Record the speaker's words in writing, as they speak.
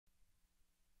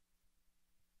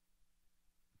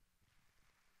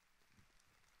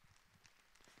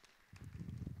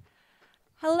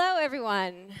Hello,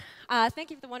 everyone.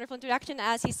 Thank you for the wonderful introduction.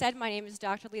 As he said, my name is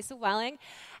Dr. Lisa Welling,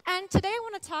 and today I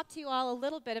want to talk to you all a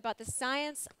little bit about the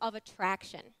science of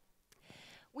attraction.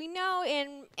 We know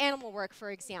in animal work,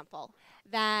 for example,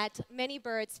 that many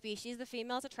bird species, the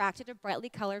female is attracted to brightly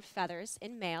colored feathers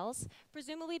in males,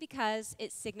 presumably because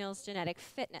it signals genetic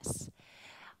fitness.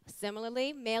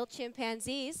 Similarly, male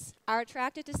chimpanzees are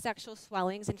attracted to sexual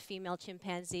swellings in female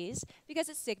chimpanzees because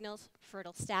it signals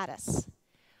fertile status.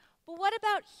 But what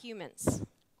about humans?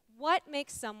 What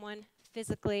makes someone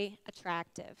physically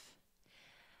attractive?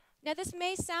 Now, this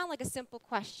may sound like a simple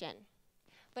question,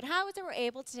 but how is it we're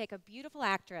able to take a beautiful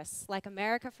actress like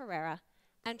America Ferrera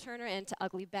and turn her into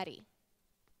Ugly Betty?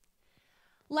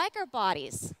 Like our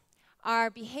bodies,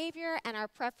 our behavior and our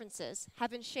preferences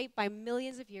have been shaped by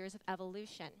millions of years of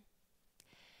evolution.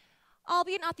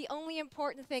 Albeit not the only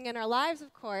important thing in our lives,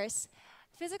 of course,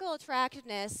 physical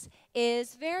attractiveness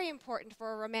is very important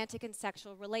for romantic and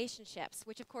sexual relationships,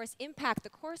 which of course impact the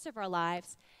course of our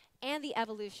lives and the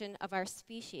evolution of our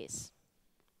species.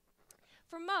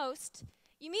 For most,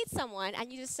 you meet someone and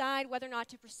you decide whether or not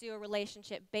to pursue a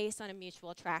relationship based on a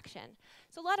mutual attraction.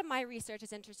 So a lot of my research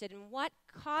is interested in what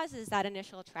causes that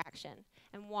initial attraction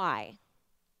and why.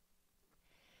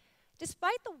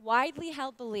 Despite the widely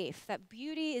held belief that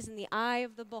beauty is in the eye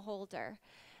of the beholder,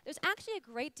 there's actually a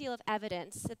great deal of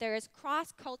evidence that there is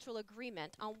cross-cultural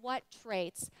agreement on what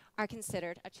traits are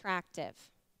considered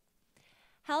attractive.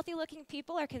 Healthy-looking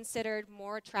people are considered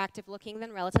more attractive-looking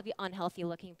than relatively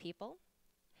unhealthy-looking people.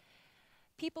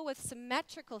 People with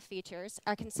symmetrical features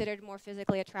are considered more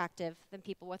physically attractive than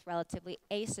people with relatively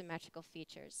asymmetrical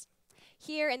features.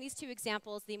 Here, in these two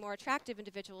examples, the more attractive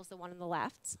individual is the one on the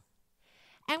left.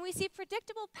 And we see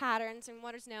predictable patterns in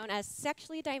what is known as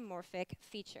sexually dimorphic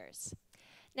features.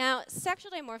 Now,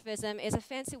 sexual dimorphism is a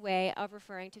fancy way of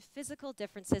referring to physical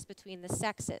differences between the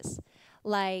sexes,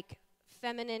 like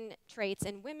feminine traits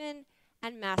in women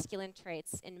and masculine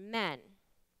traits in men.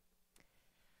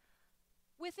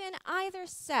 Within either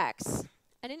sex,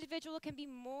 an individual can be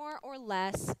more or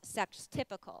less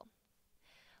sex-typical.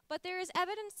 But there is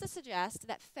evidence to suggest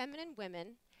that feminine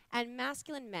women and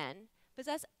masculine men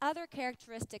possess other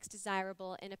characteristics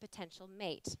desirable in a potential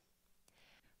mate.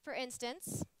 For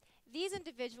instance, these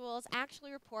individuals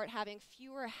actually report having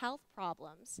fewer health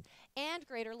problems and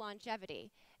greater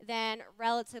longevity than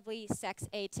relatively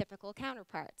sex-atypical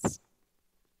counterparts.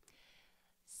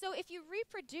 So if you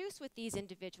reproduce with these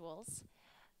individuals,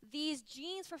 these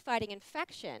genes for fighting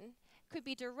infection could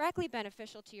be directly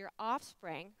beneficial to your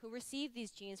offspring who receive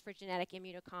these genes for genetic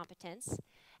immunocompetence,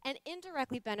 and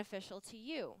indirectly beneficial to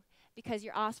you because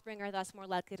your offspring are thus more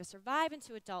likely to survive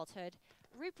into adulthood,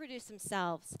 reproduce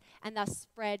themselves, and thus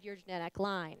spread your genetic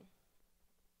line.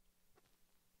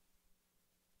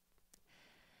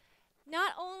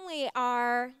 Not only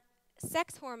are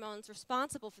sex hormones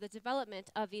responsible for the development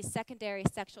of these secondary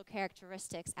sexual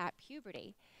characteristics at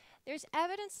puberty, there's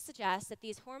evidence to suggest that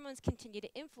these hormones continue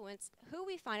to influence who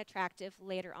we find attractive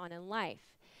later on in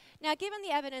life. Now, given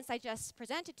the evidence I just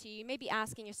presented to you, you may be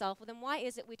asking yourself, well, then why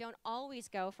is it we don't always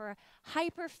go for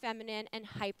hyper-feminine and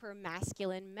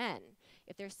hyper-masculine men?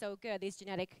 If they're so good, these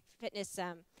genetic fitness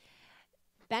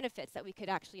benefits that we could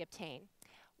actually obtain.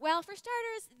 Well, for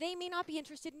starters, they may not be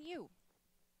interested in you.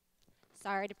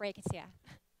 Sorry to break it to you.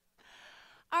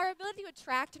 Our ability to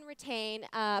attract and retain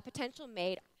a potential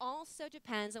mate also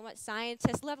depends on what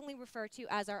scientists lovingly refer to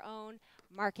as our own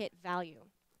market value.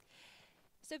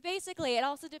 So basically, it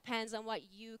also depends on what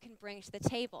you can bring to the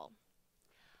table.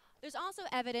 There's also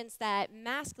evidence that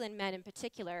masculine men in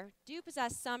particular do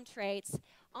possess some traits,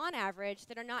 on average,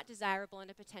 that are not desirable in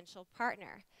a potential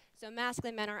partner. So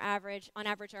masculine men on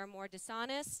average are more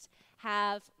dishonest,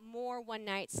 have more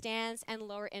one-night stands, and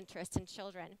lower interest in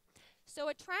children. So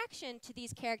attraction to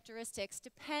these characteristics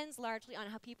depends largely on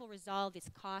how people resolve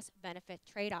these cost-benefit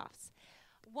trade-offs.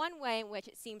 One way in which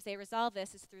it seems they resolve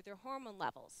this is through their hormone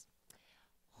levels.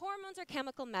 Hormones are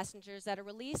chemical messengers that are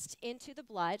released into the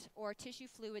blood or tissue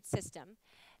fluid system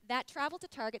that travel to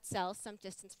target cells some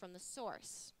distance from the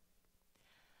source.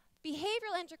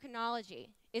 Behavioral endocrinology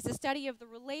is the study of the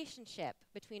relationship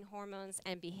between hormones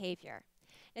and behavior.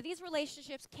 Now, these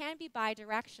relationships can be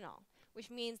bidirectional, which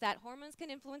means that hormones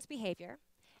can influence behavior,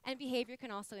 and behavior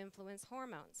can also influence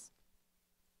hormones.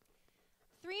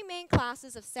 Three main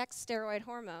classes of sex steroid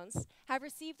hormones have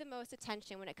received the most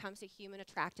attention when it comes to human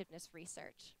attractiveness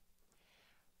research.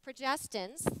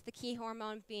 Progestins, the key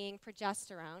hormone being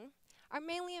progesterone, are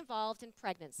mainly involved in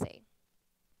pregnancy.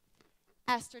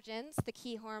 Estrogens, the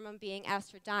key hormone being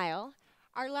estradiol,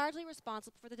 are largely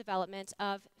responsible for the development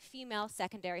of female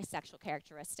secondary sexual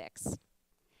characteristics.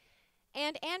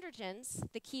 And androgens,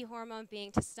 the key hormone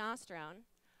being testosterone,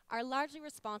 are largely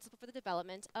responsible for the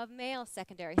development of male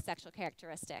secondary sexual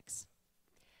characteristics.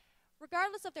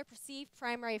 Regardless of their perceived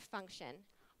primary function,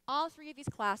 all three of these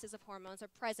classes of hormones are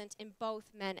present in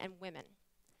both men and women.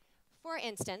 For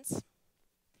instance,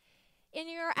 in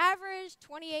your average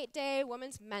 28-day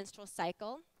woman's menstrual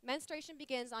cycle, menstruation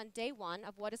begins on day 1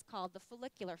 of what is called the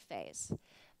follicular phase.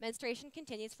 Menstruation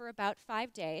continues for about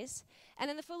 5 days, and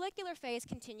then the follicular phase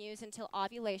continues until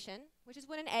ovulation, which is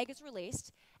when an egg is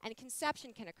released, and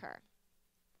conception can occur.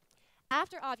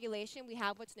 After ovulation, we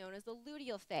have what's known as the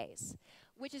luteal phase,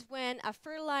 which is when a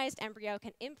fertilized embryo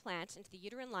can implant into the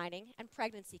uterine lining and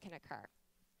pregnancy can occur.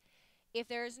 If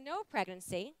there is no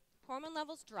pregnancy, hormone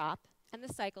levels drop and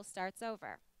the cycle starts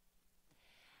over.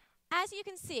 As you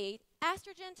can see,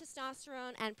 estrogen,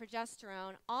 testosterone, and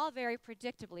progesterone all vary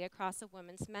predictably across a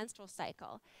woman's menstrual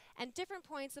cycle, and different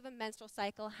points of a menstrual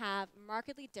cycle have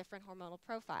markedly different hormonal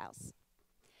profiles.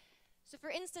 So for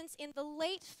instance, in the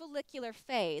late follicular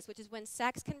phase, which is when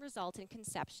sex can result in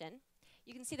conception,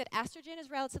 you can see that estrogen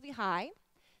is relatively high,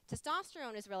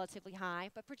 testosterone is relatively high,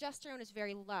 but progesterone is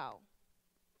very low.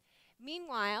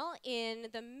 Meanwhile, in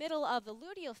the middle of the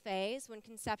luteal phase, when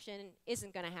conception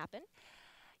isn't going to happen,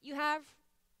 you have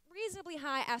reasonably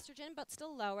high estrogen, but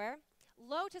still lower,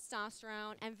 low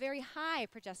testosterone, and very high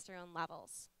progesterone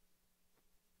levels.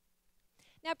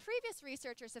 Now, previous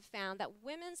researchers have found that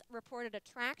women's reported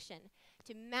attraction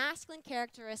to masculine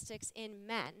characteristics in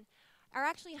men are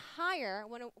actually higher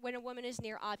when a woman is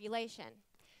near ovulation.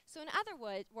 So in other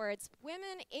words,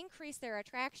 women increase their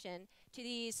attraction to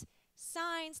these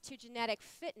signs to genetic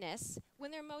fitness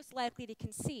when they're most likely to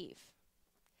conceive.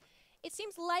 It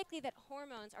seems likely that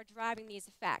hormones are driving these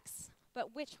effects,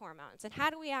 but which hormones? And how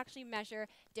do we actually measure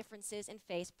differences in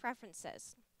face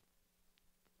preferences?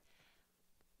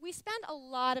 We spend a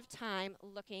lot of time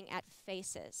looking at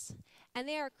faces, and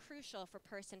they are crucial for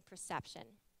person perception.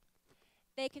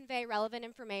 They convey relevant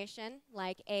information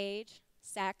like age,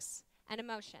 sex, and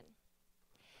emotion.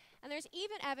 And there's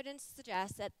even evidence to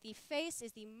suggest that the face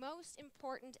is the most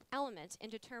important element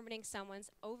in determining someone's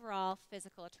overall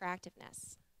physical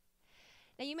attractiveness.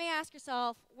 Now you may ask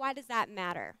yourself, why does that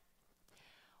matter?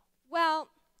 Well,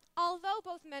 although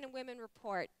both men and women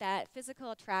report that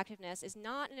physical attractiveness is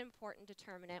not an important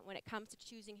determinant when it comes to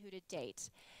choosing who to date,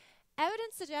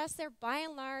 evidence suggests they're by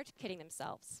and large kidding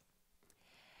themselves.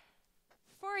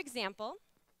 For example,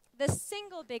 the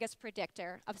single biggest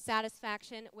predictor of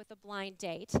satisfaction with a blind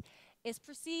date is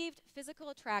perceived physical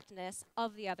attractiveness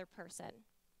of the other person.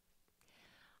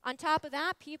 On top of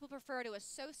that, people prefer to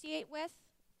associate with,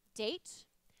 date,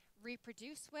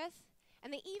 reproduce with,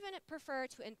 and they even prefer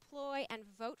to employ and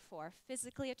vote for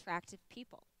physically attractive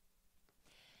people.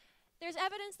 There's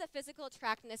evidence that physical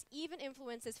attractiveness even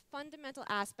influences fundamental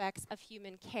aspects of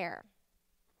human care.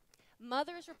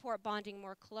 Mothers report bonding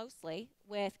more closely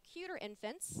with cuter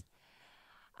infants.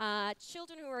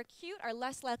 Children who are cute are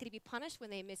less likely to be punished when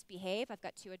they misbehave. I've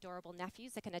got 2 adorable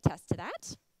nephews that can attest to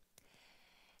that.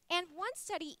 And one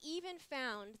study even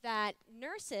found that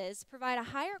nurses provide a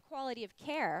higher quality of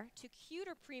care to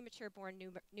cuter premature born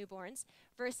newborns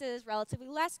versus relatively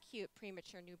less cute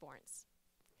premature newborns.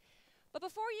 But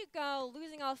before you go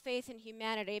losing all faith in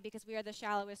humanity because we are the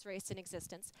shallowest race in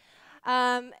existence,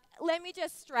 let me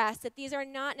just stress that these are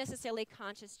not necessarily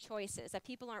conscious choices, that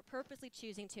people aren't purposely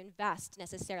choosing to invest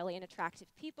necessarily in attractive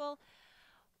people,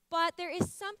 but there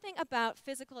is something about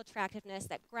physical attractiveness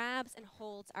that grabs and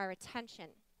holds our attention.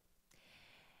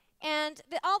 And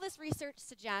all this research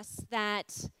suggests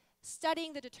that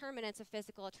studying the determinants of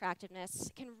physical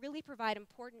attractiveness can really provide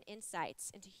important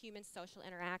insights into human social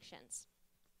interactions.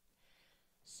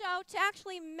 So to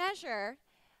actually measure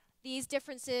these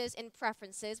differences in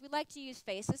preferences, we like to use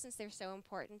faces since they're so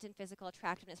important in physical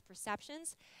attractiveness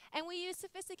perceptions, and we use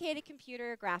sophisticated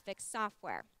computer graphics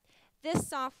software. This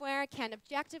software can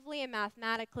objectively and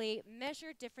mathematically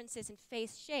measure differences in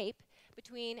face shape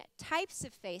between types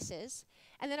of faces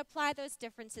and then apply those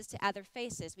differences to other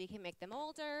faces. We can make them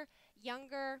older,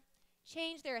 younger,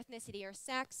 change their ethnicity or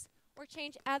sex, or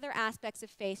change other aspects of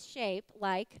face shape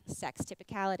like sex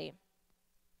typicality.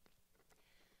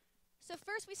 So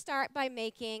first we start by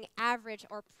making average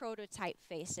or prototype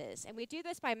faces, and we do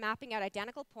this by mapping out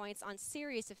identical points on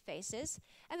series of faces,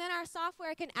 and then our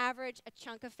software can average a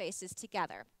chunk of faces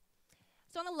together.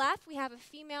 So on the left we have a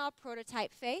female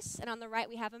prototype face, and on the right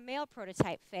we have a male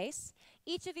prototype face.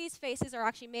 Each of these faces are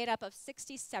actually made up of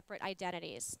 60 separate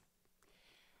identities.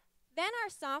 Then our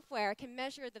software can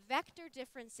measure the vector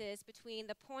differences between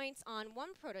the points on one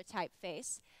prototype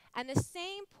face and the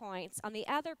same points on the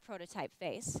other prototype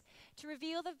face to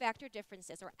reveal the vector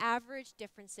differences or average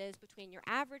differences between your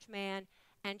average man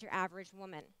and your average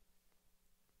woman.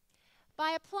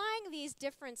 By applying these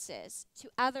differences to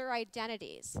other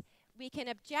identities, we can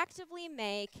objectively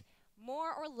make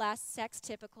more or less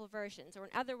sex-typical versions, or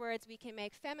in other words, we can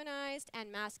make feminized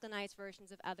and masculinized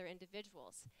versions of other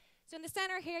individuals. So in the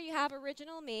center here, you have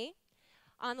original me.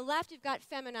 On the left, you've got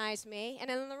feminized me.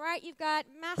 And on the right, you've got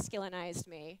masculinized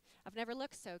me. I've never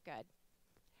looked so good.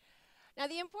 Now,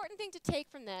 the important thing to take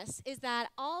from this is that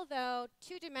although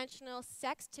two-dimensional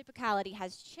sex typicality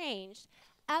has changed,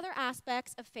 other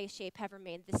aspects of face shape have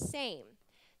remained the same.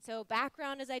 So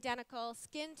background is identical,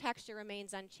 skin texture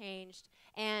remains unchanged,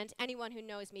 and anyone who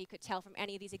knows me could tell from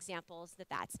any of these examples that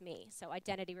that's me. So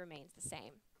identity remains the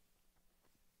same.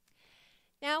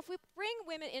 Now, if we bring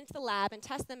women into the lab and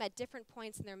test them at different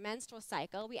points in their menstrual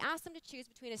cycle, we ask them to choose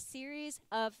between a series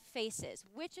of faces.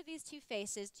 Which of these two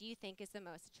faces do you think is the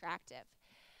most attractive?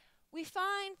 We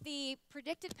find the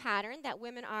predicted pattern that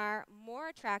women are more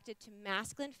attracted to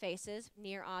masculine faces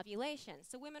near ovulation.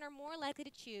 So women are more likely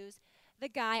to choose the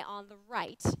guy on the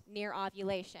right near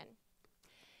ovulation.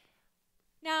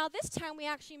 Now, this time we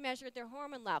actually measured their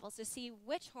hormone levels to see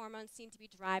which hormones seem to be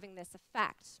driving this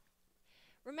effect.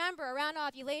 Remember, around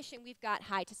ovulation, we've got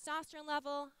high testosterone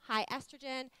level, high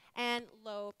estrogen, and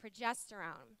low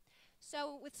progesterone.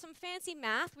 So with some fancy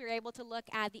math, we were able to look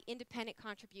at the independent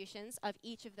contributions of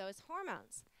each of those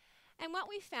hormones. And what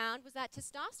we found was that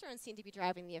testosterone seemed to be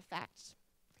driving the effect.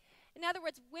 In other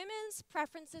words, women's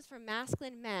preferences for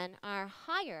masculine men are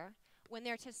higher when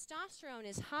their testosterone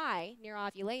is high near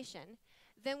ovulation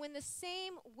than when the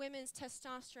same women's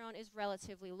testosterone is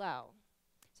relatively low.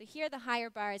 So here the higher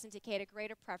bars indicate a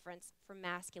greater preference for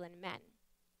masculine men.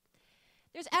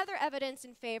 There's other evidence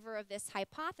in favor of this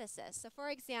hypothesis. So for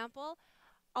example,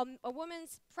 a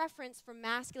woman's preference for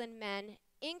masculine men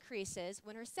increases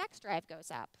when her sex drive goes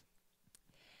up.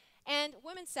 And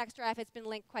women's sex drive has been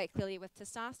linked quite clearly with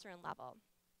testosterone level.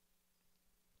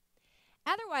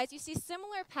 Otherwise, you see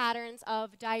similar patterns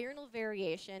of diurnal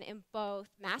variation in both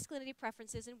masculinity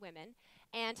preferences in women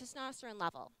and testosterone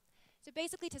level. So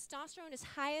basically, testosterone is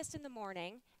highest in the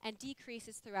morning and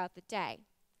decreases throughout the day.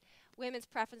 Women's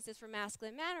preferences for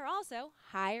masculine men are also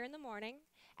higher in the morning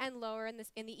and lower in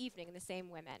the evening in the same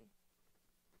women.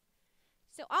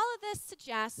 So all of this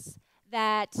suggests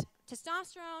that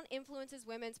testosterone influences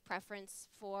women's preference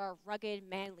for rugged,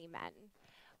 manly men.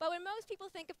 But when most people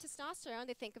think of testosterone,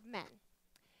 they think of men.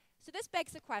 So this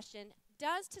begs the question,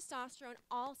 does testosterone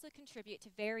also contribute to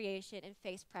variation in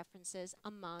face preferences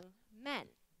among men?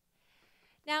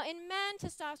 Now, in men,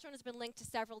 testosterone has been linked to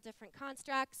several different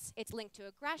constructs. It's linked to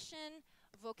aggression,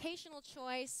 vocational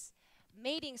choice,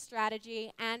 mating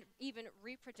strategy, and even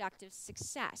reproductive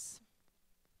success.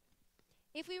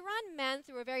 If we run men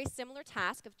through a very similar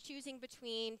task of choosing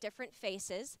between different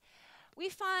faces, we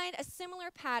find a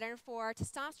similar pattern for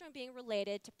testosterone being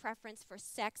related to preference for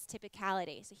sex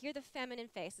typicality. So here the feminine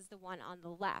face is the one on the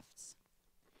left.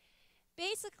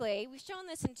 Basically, we've shown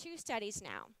this in two studies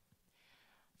now.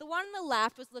 The one on the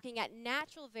left was looking at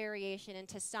natural variation in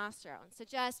testosterone, so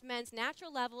just men's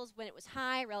natural levels when it was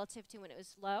high relative to when it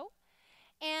was low.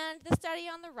 And the study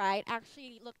on the right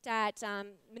actually looked at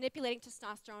manipulating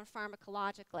testosterone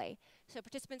pharmacologically. So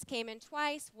participants came in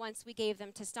twice. Once we gave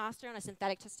them testosterone, a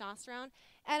synthetic testosterone,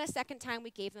 and a second time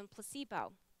we gave them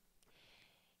placebo.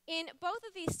 In both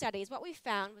of these studies, what we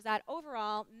found was that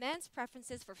overall, men's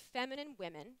preferences for feminine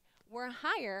women were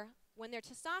higher when their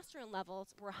testosterone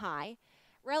levels were high,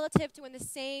 relative to when the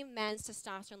same men's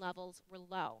testosterone levels were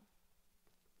low.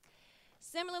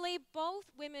 Similarly, both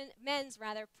men's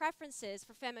preferences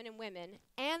for feminine women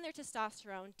and their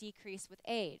testosterone decrease with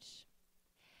age.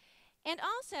 And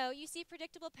also, you see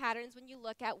predictable patterns when you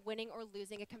look at winning or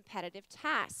losing a competitive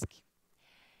task.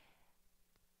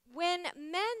 When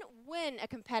men win a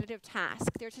competitive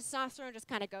task, their testosterone just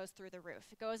kind of goes through the roof.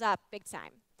 It goes up big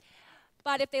time.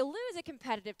 But if they lose a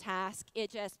competitive task,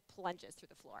 it just plunges through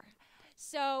the floor.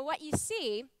 So what you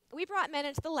see, we brought men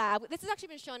into the lab. This has actually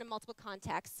been shown in multiple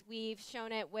contexts. We've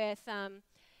shown it with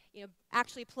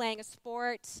actually playing a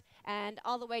sport and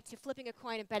all the way to flipping a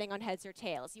coin and betting on heads or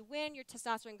tails. You win, your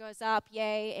testosterone goes up,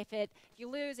 yay. If you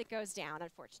lose, it goes down,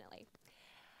 unfortunately.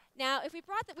 Now, when we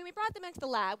brought them into the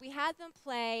lab, we had them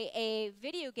play a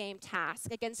video game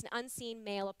task against an unseen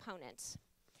male opponent.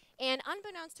 And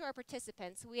unbeknownst to our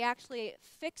participants, we actually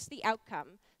fixed the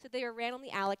outcome so they were randomly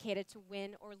allocated to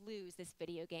win or lose this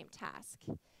video game task.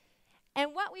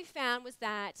 And what we found was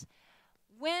that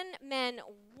When men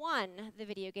won the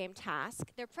video game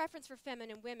task, their preference for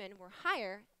feminine women were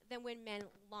higher than when men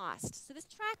lost. So this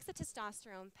tracks the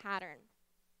testosterone pattern.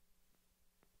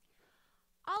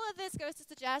 All of this goes to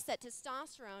suggest that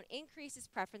testosterone increases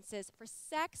preferences for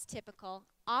sex-typical,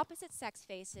 opposite-sex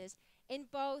faces in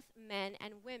both men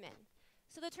and women.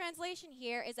 So the translation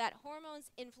here is that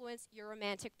hormones influence your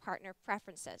romantic partner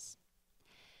preferences.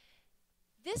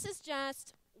 This is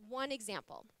just one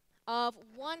example of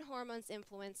one hormone's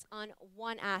influence on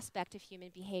one aspect of human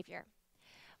behavior.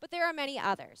 But there are many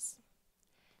others.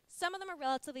 Some of them are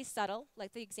relatively subtle,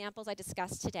 like the examples I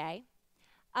discussed today.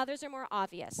 Others are more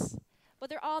obvious, but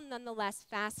they're all nonetheless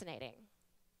fascinating.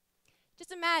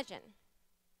 Just imagine,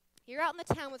 you're out in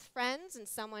the town with friends and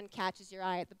someone catches your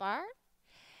eye at the bar.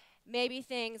 Maybe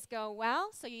things go well,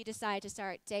 so you decide to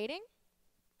start dating.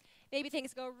 Maybe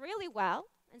things go really well,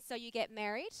 and so you get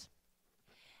married.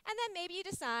 And then maybe you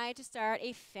decide to start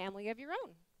a family of your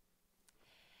own.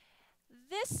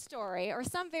 This story, or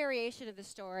some variation of the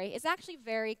story, is actually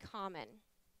very common.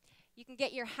 You can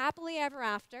get your happily ever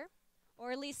after,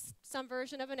 or at least some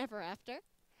version of an ever after,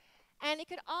 and it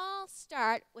could all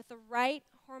start with the right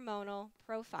hormonal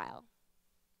profile.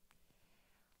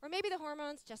 Or maybe the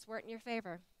hormones just weren't in your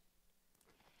favor.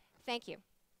 Thank you.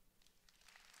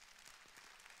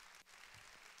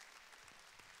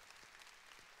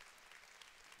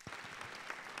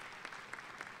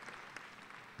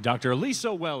 Dr.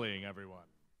 Lisa Welling, everyone.